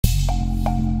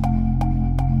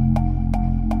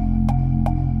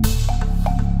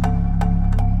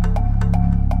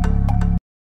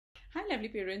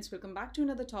parents, welcome back to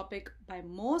another topic by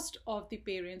most of the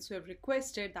parents who have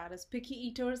requested, that is picky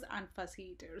eaters and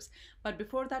fussy eaters. But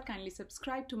before that, kindly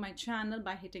subscribe to my channel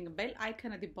by hitting a bell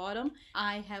icon at the bottom.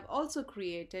 I have also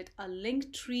created a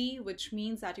link tree, which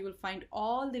means that you will find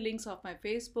all the links of my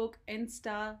Facebook,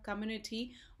 Insta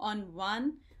community on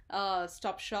one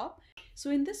stop shop. So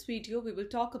in this video, we will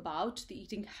talk about the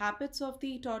eating habits of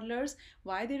the toddlers,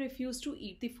 why they refuse to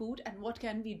eat the food, and what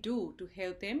can we do to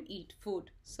help them eat food.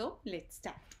 So let's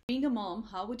start. Being a mom,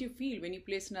 how would you feel when you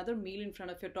place another meal in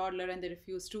front of your toddler and they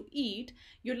refuse to eat?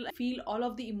 You'll feel all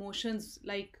of the emotions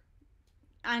like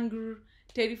anger,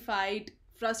 terrified,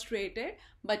 frustrated.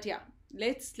 But yeah,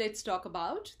 let's talk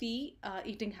about the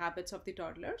eating habits of the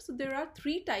toddler. So there are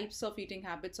three types of eating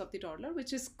habits of the toddler,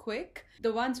 which is quick.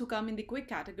 The ones who come in the quick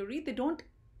category, they don't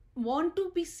want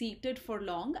to be seated for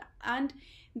long, and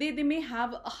they may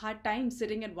have a hard time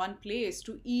sitting at one place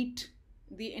to eat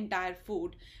the entire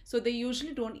food. So they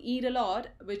usually don't eat a lot,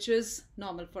 which is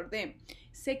normal for them.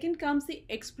 Second comes the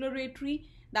exploratory.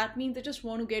 That means they just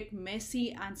want to get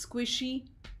messy and squishy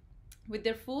with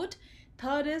their food.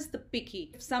 Third is the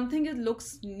picky. If something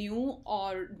looks new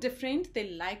or different,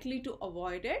 they're likely to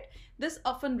avoid it. This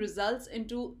often results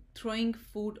into throwing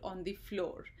food on the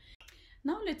floor.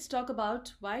 Now let's talk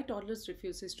about why toddlers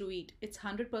refuses to eat. It's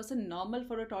 100% normal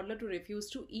for a toddler to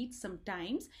refuse to eat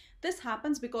sometimes. This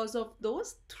happens because of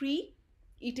those three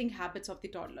eating habits of the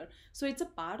toddler. So it's a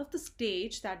part of the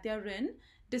stage that they are in,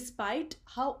 despite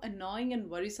how annoying and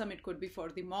worrisome it could be for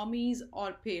the mommies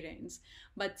or parents.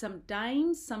 But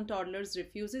sometimes some toddlers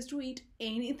refuses to eat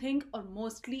anything or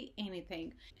mostly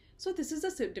anything. So this is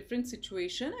a different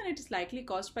situation, and it is likely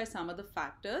caused by some other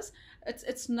factors.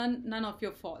 It's none of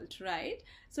your fault, right?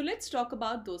 So let's talk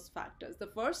about those factors. The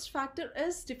first factor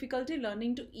is difficulty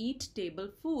learning to eat table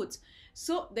foods.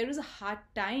 So there is a hard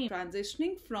time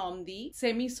transitioning from the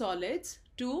semi-solids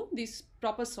to this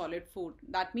proper solid food.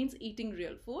 That means eating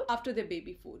real food after their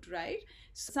baby food, right?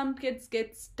 Some kids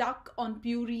get stuck on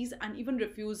purees and even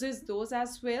refuses those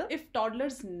as well. If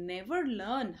toddlers never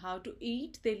learn how to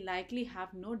eat, they likely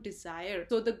have no desire.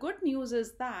 So the good news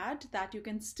is that you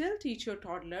can still teach your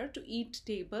toddler to eat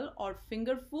table or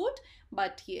finger food,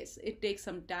 but yes, it takes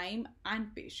some time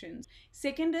and patience.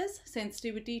 Second is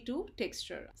sensitivity to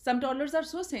texture. Some toddlers are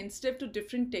so sensitive to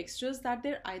different textures that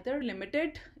they're either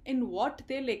limited in what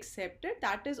they'll accept it,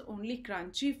 that is only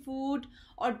crunchy food,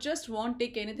 or just won't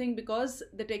take anything because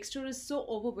the texture is so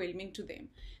overwhelming to them.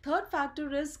 Third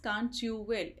factor is can't chew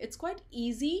well. It's quite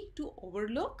easy to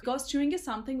overlook because chewing is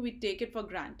something we take it for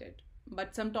granted.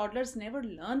 But some toddlers never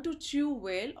learn to chew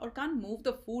well or can't move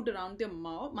the food around their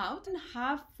mouth and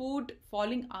have food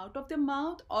falling out of their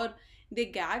mouth, or they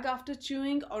gag after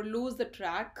chewing or lose the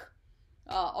track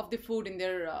of the food in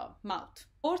their mouth.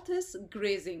 Fourth is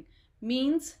grazing,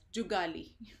 means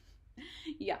jugali.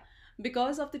 Yeah,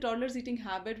 because of the toddler's eating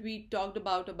habit we talked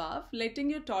about above, letting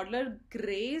your toddler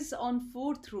graze on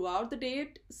food throughout the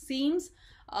day seems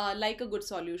like a good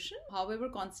solution. However,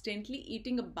 constantly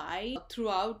eating a bite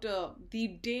throughout the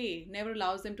day never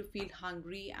allows them to feel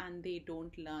hungry, and they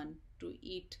don't learn to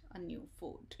eat a new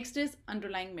food. Next is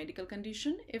underlying medical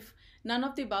condition. If none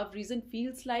of the above reason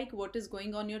feels like what is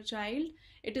going on your child,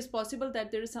 it is possible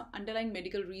that there is some underlying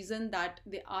medical reason that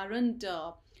they aren't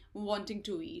wanting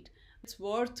to eat. It's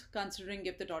worth considering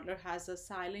if the toddler has a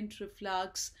silent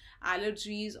reflux,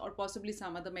 allergies, or possibly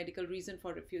some other medical reason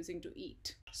for refusing to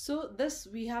eat. So this,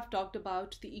 we have talked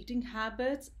about the eating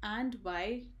habits and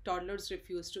why toddlers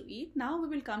refuse to eat. Now we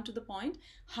will come to the point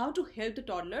how to help the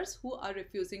toddlers who are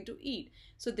refusing to eat.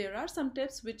 So there are some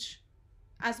tips which,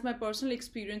 as my personal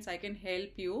experience, I can help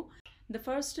you. The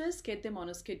first is get them on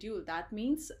a schedule. That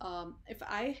means if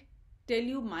I tell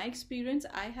you my experience,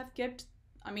 I have kept,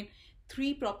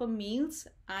 3 proper meals,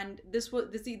 and these are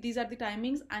the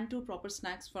timings, and 2 proper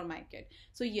snacks for my kid.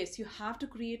 So yes, you have to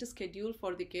create a schedule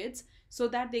for the kids so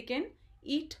that they can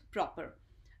eat proper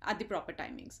at the proper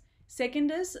timings. Second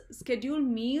is schedule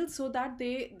meals so that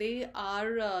they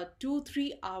are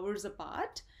 2-3 hours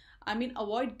apart.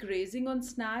 Avoid grazing on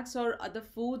snacks or other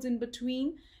foods in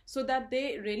between so that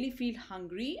they really feel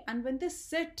hungry, and when they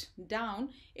sit down,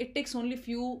 it takes only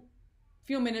few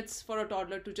minutes for a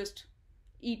toddler to just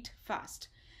eat fast.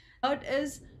 Third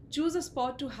is choose a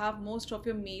spot to have most of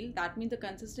your meal. That means the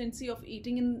consistency of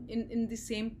eating in the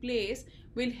same place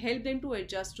will help them to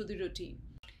adjust to the routine.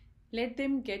 Let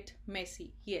them get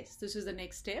messy. Yes, this is the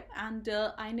next step, and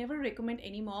I never recommend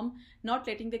any mom not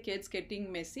letting the kids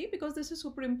getting messy, because this is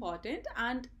super important,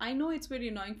 and I know it's very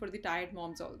annoying for the tired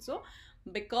moms also,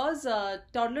 because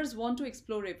toddlers want to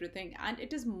explore everything, and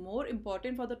it is more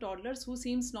important for the toddlers who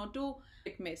seems not to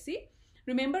get messy.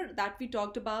 Remember that we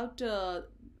talked about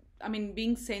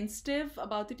being sensitive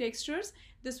about the textures.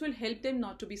 This will help them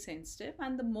not to be sensitive,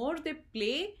 and the more they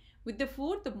play with the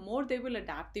food, the more they will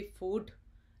adapt the food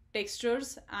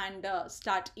textures and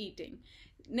start eating.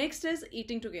 Next is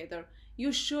eating together.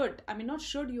 You should, not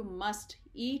should, you must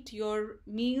eat your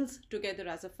meals together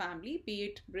as a family, be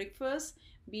it breakfast,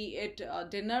 be it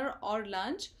dinner or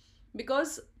lunch,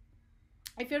 because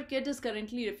if your kid is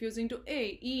currently refusing to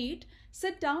eat,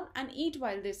 sit down and eat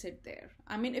while they sit there.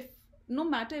 If no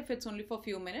matter if it's only for a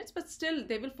few minutes, but still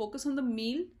they will focus on the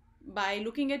meal by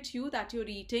looking at you that you're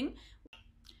eating.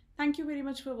 Thank you very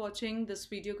much for watching this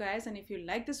video, guys, and if you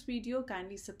like this video,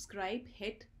 kindly subscribe,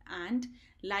 hit and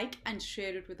like and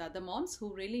share it with other moms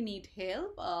who really need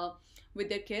help with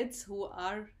their kids who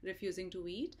are refusing to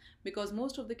eat, because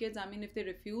most of the kids, if they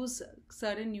refuse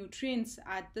certain nutrients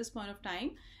at this point of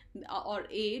time or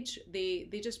age, they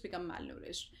just become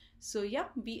malnourished. So yeah,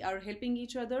 we are helping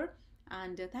each other,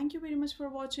 and thank you very much for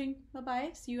watching. Bye bye,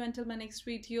 see you until my next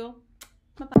video.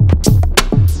 Bye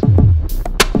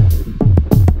bye.